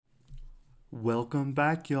Welcome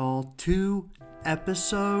back, y'all, to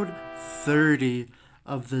episode 30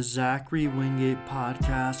 of the Zachary Wingate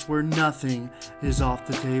podcast, where nothing is off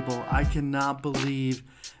the table. I cannot believe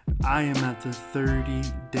I am at the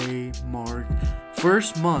 30-day mark.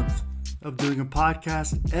 First month of doing a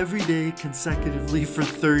podcast every day consecutively for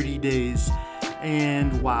 30 days.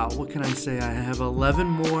 And wow, what can I say? I have 11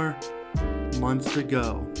 more months to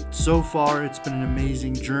go. So far, it's been an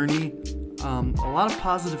amazing journey. A lot of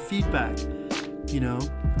positive feedback.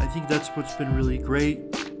 I think that's what's been really great.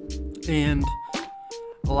 And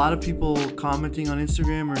a lot of people commenting on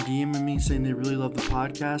Instagram or DMing me saying they really love the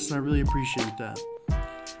podcast, and I really appreciate that.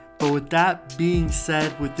 But with that being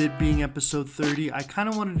said, with it being episode 30, I kind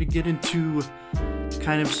of wanted to get into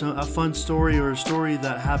kind of a fun story, or a story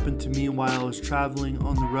that happened to me while I was traveling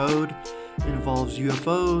on the road. It involves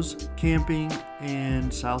UFOs, camping,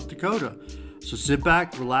 and South Dakota. So sit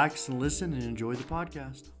back, relax, and listen, and enjoy the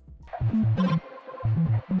podcast.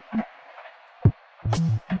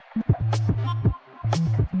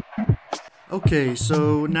 Okay,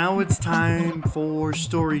 so now it's time for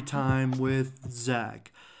story time with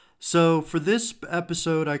Zach. So for this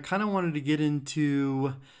episode, I kind of wanted to get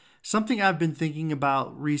into something I've been thinking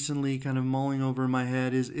about recently, kind of mulling over in my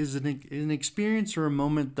head, is an experience or a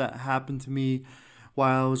moment that happened to me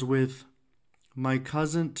while I was with my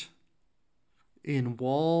cousin in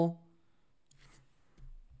Wall.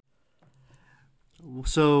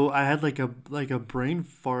 So I had like a brain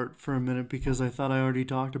fart for a minute because I thought I already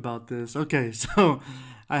talked about this. Okay, so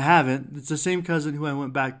I haven't. It's the same cousin who I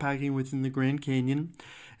went backpacking with in the Grand Canyon.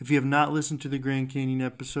 If you have not listened to the Grand Canyon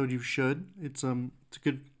episode, you should. It's a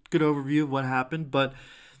good overview of what happened. But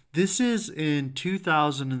this is in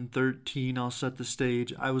 2013. I'll set the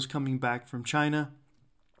stage. I was coming back from China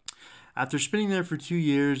after spending there for 2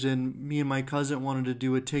 years, and me and my cousin wanted to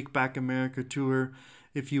do a Take Back America tour,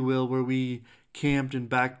 if you will, where we camped and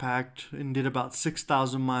backpacked and did about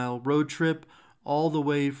 6,000-mile road trip all the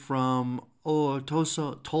way from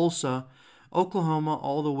Tulsa, Oklahoma,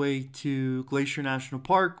 all the way to Glacier National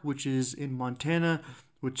Park, which is in Montana,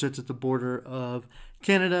 which sits at the border of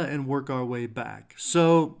Canada, and work our way back.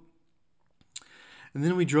 And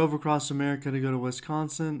then we drove across America to go to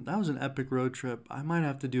Wisconsin. That was an epic road trip. I might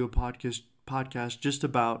have to do a podcast just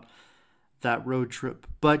about that road trip.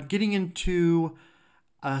 But getting into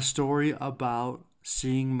a story about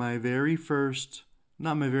seeing but the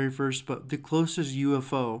closest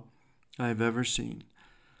UFO I've ever seen.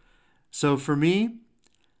 So for me,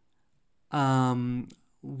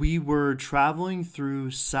 we were traveling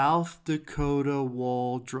through South Dakota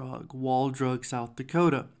Wall Drug, South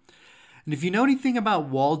Dakota. And if you know anything about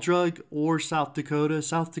Wall Drug or South Dakota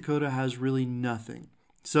has really nothing.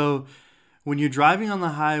 So when you're driving on the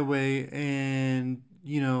highway and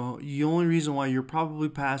the only reason why you're probably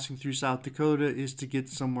passing through South Dakota is to get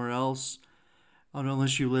somewhere else,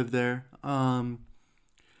 unless you live there. But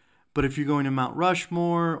if you're going to Mount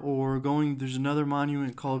Rushmore or there's another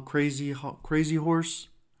monument called Crazy Horse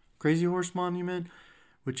Monument,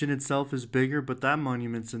 which in itself is bigger, but that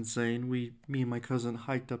monument's insane. Me and my cousin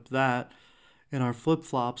hiked up that in our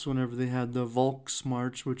flip-flops whenever they had the Volks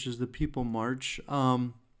March, which is the People March.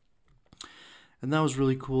 And that was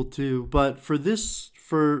really cool too. But for this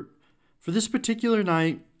particular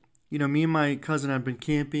night, me and my cousin had been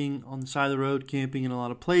camping on the side of the road, camping in a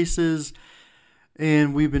lot of places.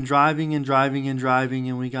 And we've been driving, and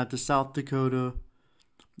we got to South Dakota.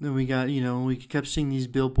 And we kept seeing these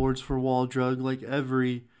billboards for Wall Drug, like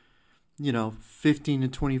every, 15 to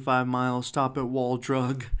 25 miles, stop at Wall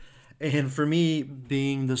Drug. And for me,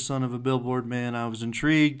 being the son of a billboard man, I was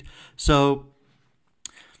intrigued. So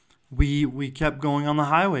we kept going on the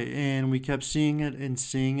highway, and we kept seeing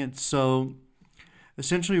it. So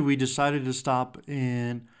essentially, we decided to stop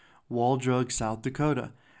in Wall Drug, South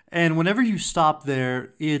Dakota. And whenever you stop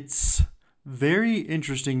there, it's very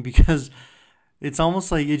interesting because it's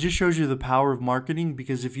almost like it just shows you the power of marketing,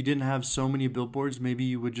 because if you didn't have so many billboards, maybe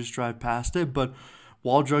you would just drive past it. But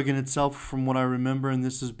Wall Drug in itself, from what I remember, and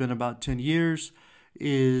this has been about 10 years,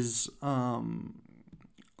 is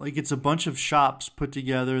it's a bunch of shops put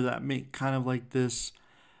together that make kind of like this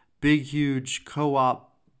big, huge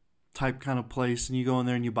co-op type kind of place. And you go in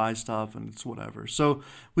there and you buy stuff, and it's whatever. So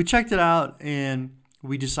we checked it out, and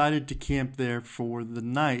we decided to camp there for the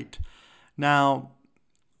night. Now,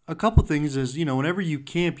 a couple things is, whenever you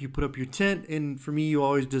camp, you put up your tent. And for me, you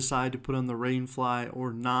always decide to put on the rain fly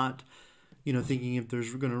or not, thinking if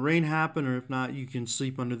there's going to rain happen, or if not, you can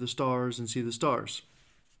sleep under the stars and see the stars.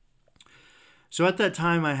 So at that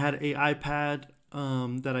time, I had a iPad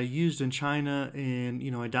that I used in China, and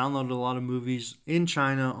I downloaded a lot of movies in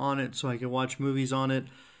China on it so I could watch movies on it.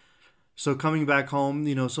 So coming back home,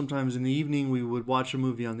 sometimes in the evening we would watch a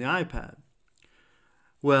movie on the iPad.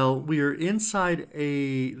 Well, we are inside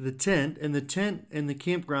the tent, and the tent and the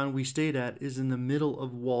campground we stayed at is in the middle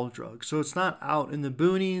of Waldrug. So it's not out in the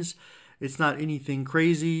boonies. It's not anything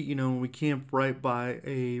crazy. We camp right by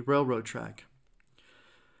a railroad track.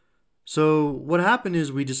 So what happened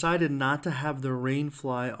is we decided not to have the rain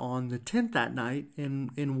fly on the tent that night.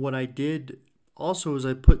 And what I did also is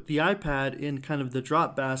I put the iPad in kind of the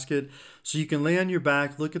drop basket so you can lay on your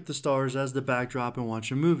back, look at the stars as the backdrop, and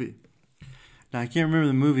watch a movie. Now, I can't remember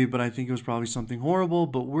the movie, but I think it was probably something horrible.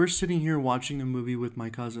 But we're sitting here watching the movie with my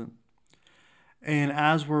cousin. And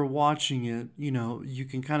as we're watching it, you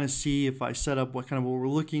can kind of see if I set up what we're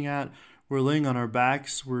looking at. We're laying on our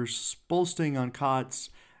backs. We're both staying on cots.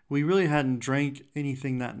 We really hadn't drank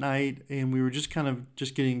anything that night. And we were just kind of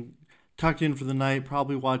just getting tucked in for the night,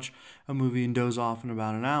 probably watch a movie and doze off in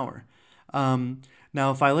about an hour.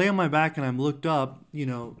 Now, if I lay on my back and I'm looked up,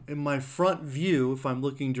 in my front view, if I'm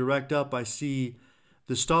looking direct up, I see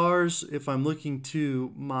the stars. If I'm looking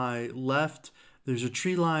to my left, there's a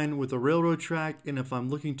tree line with a railroad track. And if I'm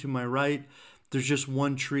looking to my right, there's just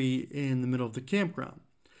one tree in the middle of the campground,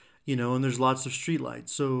 and there's lots of street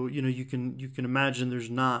lights. So, you can imagine there's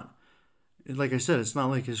not, like I said, it's not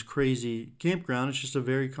like this crazy campground. It's just a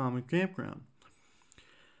very common campground.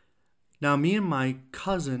 Now, me and my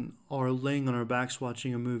cousin are laying on our backs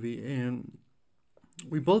watching a movie, and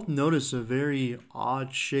we both notice a very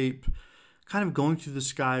odd shape kind of going through the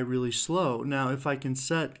sky really slow. Now, if I can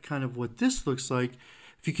set kind of what this looks like,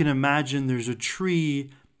 if you can imagine there's a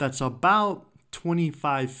tree that's about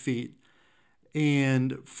 25 feet,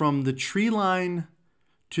 and from the tree line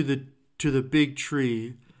to the big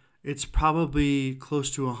tree, it's probably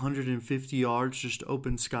close to 150 yards, just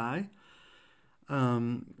open sky.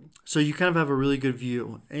 So you kind of have a really good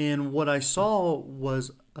view. And what I saw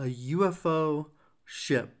was a UFO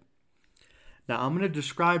ship. Now, I'm going to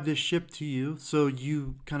describe this ship to you so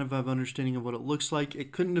you kind of have an understanding of what it looks like.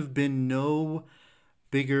 It couldn't have been no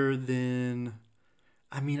bigger than,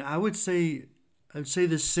 I would say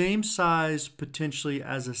the same size potentially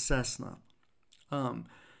as a Cessna. And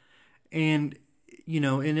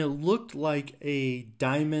it looked like a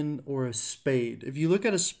diamond or a spade. If you look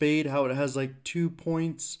at a spade, how it has like 2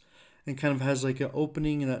 points and kind of has like an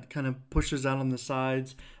opening that kind of pushes out on the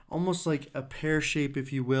sides, almost like a pear shape,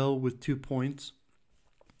 if you will, with 2 points.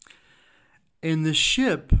 And the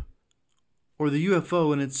ship, or the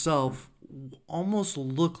UFO in itself, almost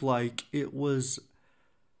looked like it was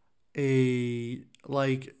it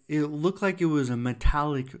looked like it was a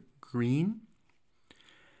metallic green.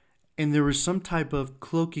 And there was some type of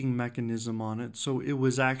cloaking mechanism on it, so it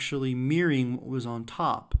was actually mirroring what was on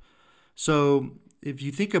top. So if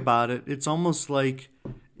you think about it, it's almost like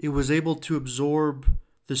it was able to absorb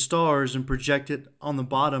the stars and project it on the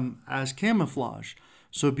bottom as camouflage.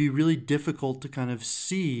 So it'd be really difficult to kind of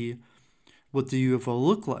see what the UFO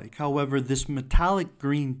looked like. However, this metallic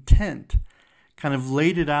green tint kind of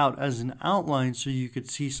laid it out as an outline so you could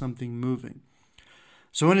see something moving.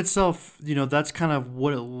 So in itself, that's kind of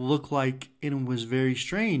what it looked like, and it was very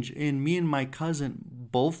strange. And me and my cousin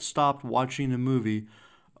both stopped watching the movie,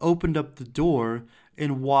 opened up the door,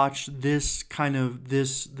 and watched this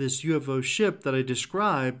UFO ship that I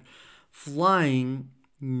described flying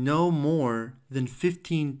no more than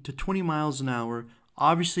 15 to 20 miles an hour.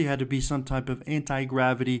 Obviously had to be some type of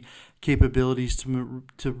anti-gravity capabilities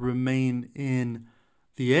to remain in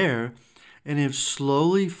the air. And it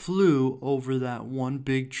slowly flew over that one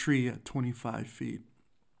big tree at 25 feet.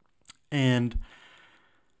 And,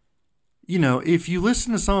 if you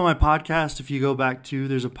listen to some of my podcasts, if you go back to,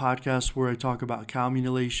 there's a podcast where I talk about cow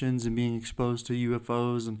mutilations and being exposed to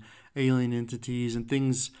UFOs and alien entities and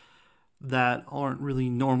things that aren't really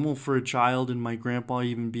normal for a child. And my grandpa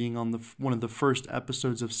even being on one of the first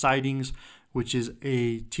episodes of Sightings, which is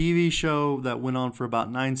a TV show that went on for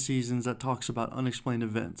about 9 seasons that talks about unexplained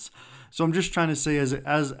events. So I'm just trying to say,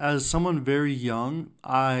 as someone very young,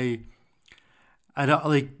 I don't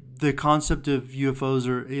like the concept of UFOs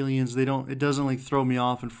or aliens. It doesn't like throw me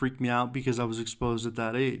off and freak me out because I was exposed at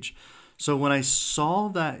that age. So when I saw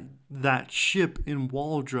that ship in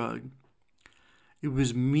Waldrug, it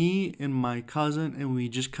was me and my cousin, and we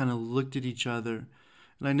just kind of looked at each other.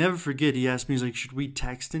 And I never forget, he asked me, he's like, should we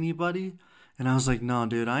text anybody? And I was like, no,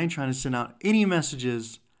 dude, I ain't trying to send out any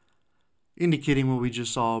messages indicating what we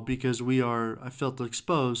just saw because I felt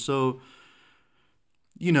exposed. So,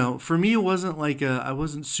 for me, it wasn't like I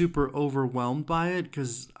wasn't super overwhelmed by it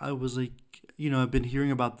because I was like, I've been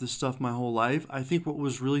hearing about this stuff my whole life. I think what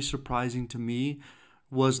was really surprising to me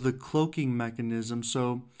was the cloaking mechanism.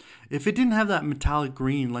 So if it didn't have that metallic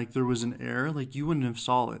green, like there was an air, like you wouldn't have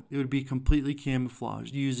saw it. It would be completely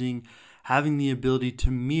camouflaged using having the ability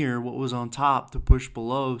to mirror what was on top to push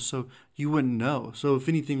below, so you wouldn't know. So if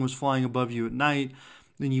anything was flying above you at night,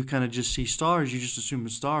 then you kind of just see stars, you just assume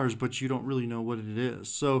it's stars, but you don't really know what it is.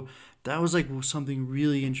 So that was like something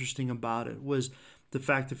really interesting about it, was the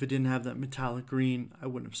fact if it didn't have that metallic green, I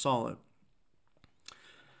wouldn't have saw it.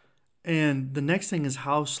 And the next thing is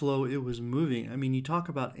how slow it was moving. I mean, you talk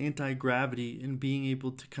about anti-gravity and being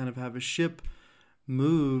able to kind of have a ship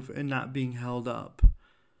move and not being held up.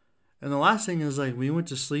 And the last thing is, like, we went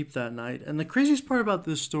to sleep that night. And the craziest part about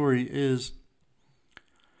this story is,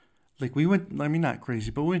 like, not crazy,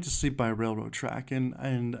 but we went to sleep by a railroad track.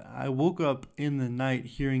 And I woke up in the night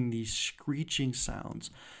hearing these screeching sounds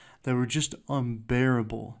that were just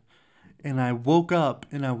unbearable. And I woke up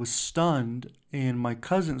and I was stunned, and my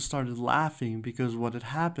cousin started laughing because what had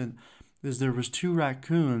happened is there was two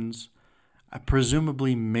raccoons,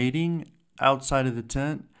 presumably mating outside of the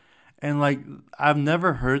tent. And like, I've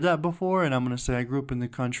never heard that before, and I'm going to say I grew up in the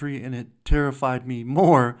country, and it terrified me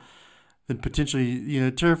more than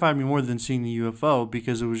it terrified me more than seeing the UFO,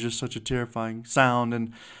 because it was just such a terrifying sound.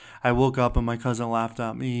 And I woke up and my cousin laughed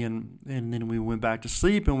at me, and then we went back to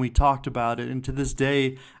sleep and we talked about it. And to this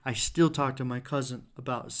day, I still talk to my cousin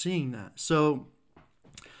about seeing that. So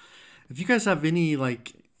if you guys have any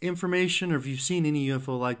like information, or if you've seen any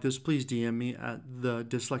UFO like this, please DM me at the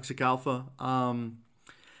Dyslexic Alpha.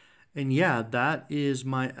 And yeah, that is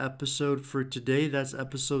my episode for today. That's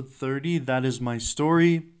episode 30. That is my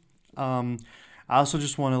story. I also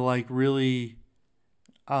just want to like really,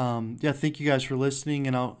 thank you guys for listening.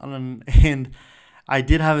 And I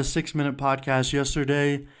did have a 6-minute podcast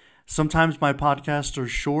yesterday. Sometimes my podcasts are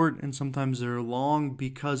short and sometimes they're long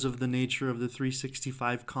because of the nature of the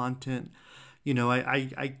 365 content. You know,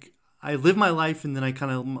 I live my life and then I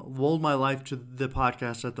kind of mold my life to the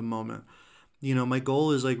podcast at the moment. You know, my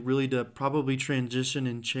goal is like really to probably transition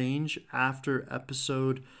and change after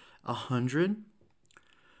episode 100.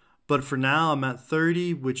 But for now, I'm at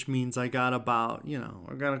 30, which means I got about,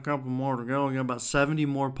 I got a couple more to go. I got about 70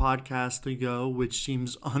 more podcasts to go, which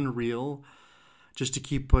seems unreal, just to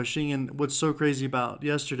keep pushing. And what's so crazy about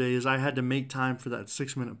yesterday is I had to make time for that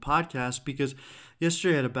 6-minute podcast because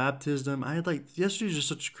yesterday I had a baptism. Yesterday's just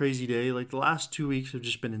such a crazy day. Like the last 2 weeks have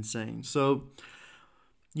just been insane. So,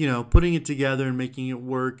 putting it together and making it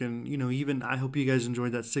work. And, even I hope you guys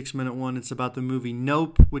enjoyed that 6-minute one. It's about the movie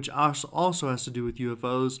Nope, which also has to do with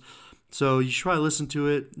UFOs. So you should probably listen to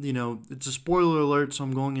it. It's a spoiler alert, so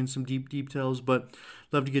I'm going in some deep details, but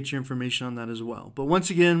love to get your information on that as well. But once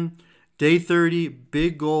again, day 30,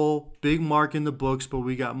 big goal, big mark in the books, but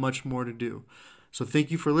we got much more to do. So thank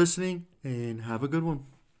you for listening and have a good one.